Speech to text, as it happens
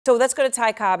So let's go to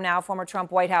Ty Cobb now, former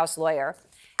Trump White House lawyer.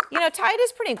 You know, Ty, it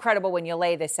is pretty incredible when you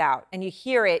lay this out and you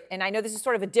hear it. And I know this is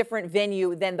sort of a different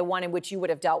venue than the one in which you would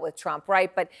have dealt with Trump,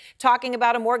 right? But talking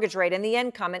about a mortgage rate and the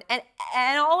income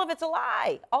and all of it's a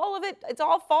lie. All of it, it's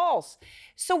all false.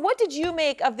 So what did you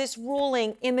make of this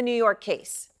ruling in the New York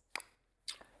case?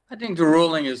 I think the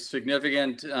ruling is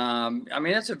significant. I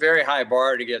mean, it's a very high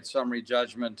bar to get summary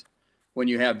judgment when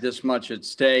you have this much at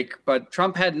stake. But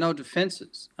Trump had no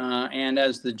defenses. And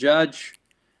as the judge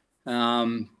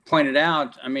pointed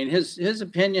out, I mean, his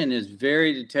opinion is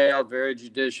very detailed, very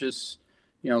judicious,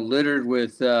 littered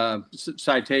with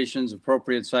citations,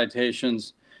 appropriate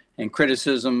citations, and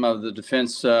criticism of the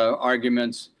defense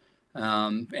arguments,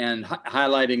 and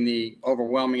highlighting the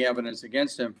overwhelming evidence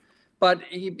against him. But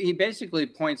he basically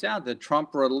points out that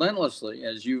Trump relentlessly,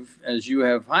 as you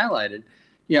have highlighted,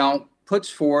 puts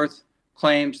forth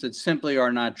claims that simply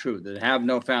are not true, that have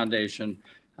no foundation,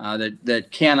 that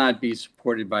cannot be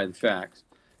supported by the facts.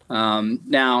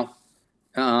 Now,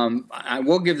 I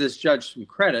will give this judge some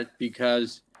credit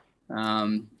because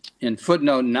in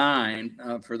footnote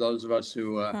 9, for those of us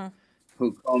who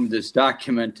combed this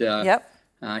document,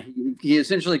 he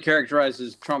essentially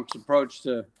characterizes Trump's approach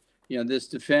to this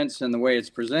defense and the way it's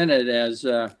presented as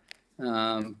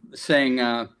saying,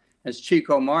 as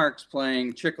Chico Marx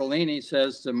playing Ciccolini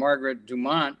says to Margaret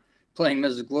Dumont playing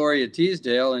Mrs. Gloria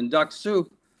Teasdale in Duck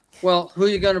Soup, well, who are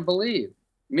you going to believe,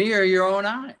 me or your own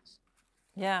eyes?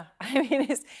 Yeah, I mean,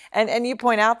 and you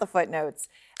point out the footnotes.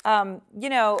 I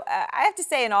have to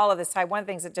say in all of this, Ty, one of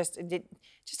the things that just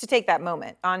to take that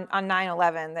moment on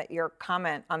 9/11, that your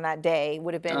comment on that day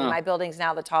would have been, my building's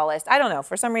now the tallest. I don't know.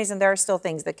 For some reason, there are still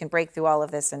things that can break through all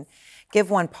of this and give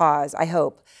one pause, I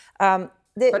hope. But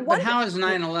how is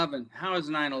 9/11? How is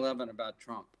 9/11 about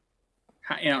Trump?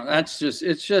 That's just,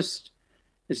 it's just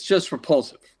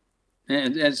repulsive.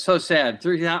 And it's so sad.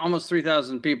 Almost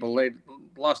 3,000 people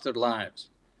lost their lives.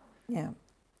 Yeah.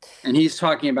 And he's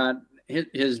talking about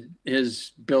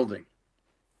his building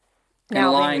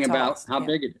and lying about how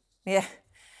big it is.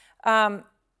 Yeah.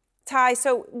 Ty,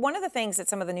 so one of the things that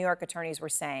some of the New York attorneys were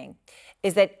saying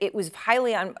is that it was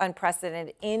highly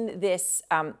unprecedented in this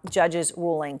judge's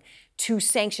ruling to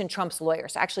sanction Trump's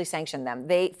lawyers, to actually sanction them.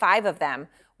 5 of them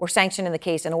were sanctioned in the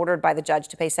case and ordered by the judge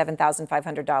to pay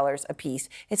 $7,500 apiece.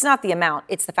 It's not the amount,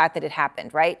 it's the fact that it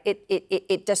happened, right?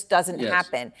 It just doesn't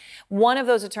happen. One of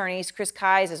those attorneys, Chris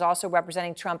Kise, is also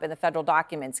representing Trump in the federal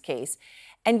documents case.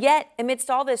 And yet, amidst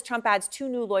all this, Trump adds 2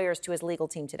 new lawyers to his legal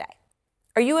team today.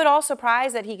 Are you at all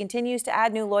surprised that he continues to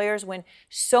add new lawyers when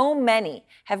so many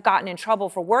have gotten in trouble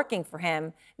for working for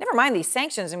him? Never mind these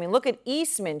sanctions. I mean, look at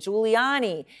Eastman,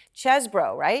 Giuliani,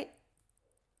 Chesbrough, right?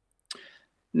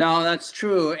 No, that's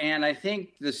true. And I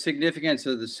think the significance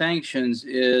of the sanctions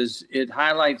is it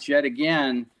highlights yet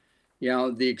again,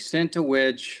 the extent to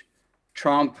which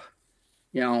Trump,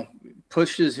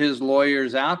 pushes his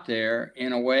lawyers out there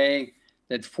in a way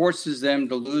that forces them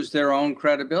to lose their own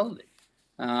credibility.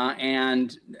 For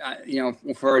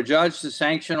a judge to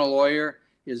sanction a lawyer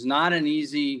is not an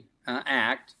easy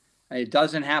act. It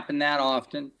doesn't happen that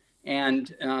often.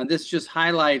 And this just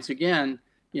highlights again,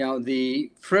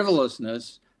 the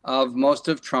frivolousness of most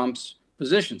of Trump's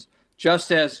positions,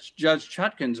 just as Judge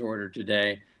Chutkan's order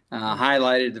today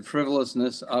highlighted the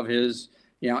frivolousness of his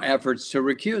efforts to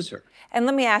recuse her. And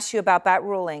let me ask you about that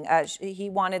ruling. He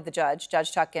wanted the Judge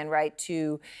Chutkan, right,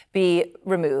 to be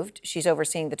removed. She's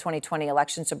overseeing the 2020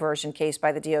 election subversion case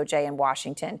by the DOJ in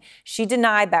Washington. She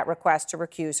denied that request to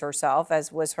recuse herself,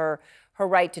 as was her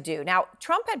right to do. Now,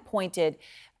 Trump had pointed,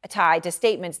 Ty, to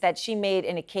statements that she made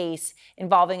in a case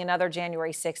involving another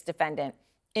January 6th defendant,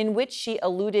 in which she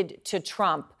alluded to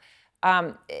Trump,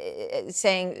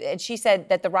 saying, and she said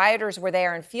that the rioters were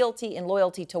there in fealty and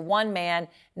loyalty to one man,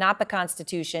 not the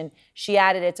Constitution. She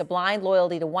added, it's a blind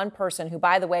loyalty to one person who,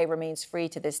 by the way, remains free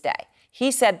to this day. He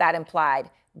said that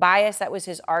implied bias. That was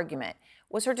his argument.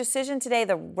 Was her decision today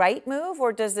the right move,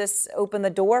 or does this open the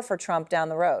door for Trump down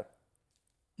the road?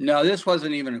 No, this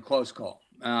wasn't even a close call.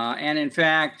 And in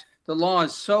fact, the law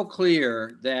is so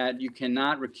clear that you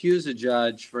cannot recuse a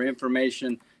judge for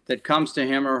information that comes to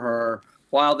him or her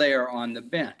while they are on the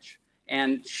bench.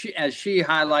 And as she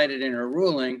highlighted in her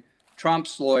ruling,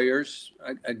 Trump's lawyers,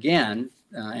 again,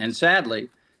 and sadly,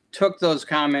 took those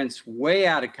comments way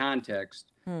out of context,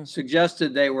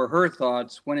 suggested they were her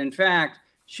thoughts, when in fact,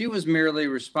 she was merely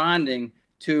responding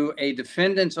to a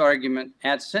defendant's argument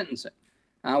at sentencing,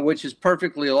 which is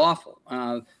perfectly lawful.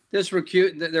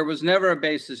 There was never a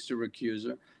basis to recuse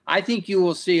her. I think you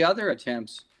will see other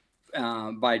attempts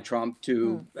by Trump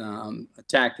to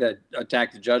attack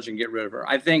the judge and get rid of her.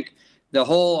 I think the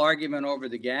whole argument over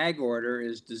the gag order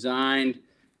is designed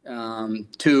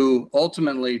to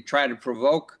ultimately try to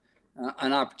provoke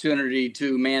an opportunity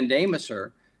to mandamus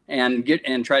her and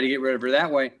try to get rid of her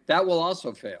that way, that will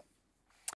also fail.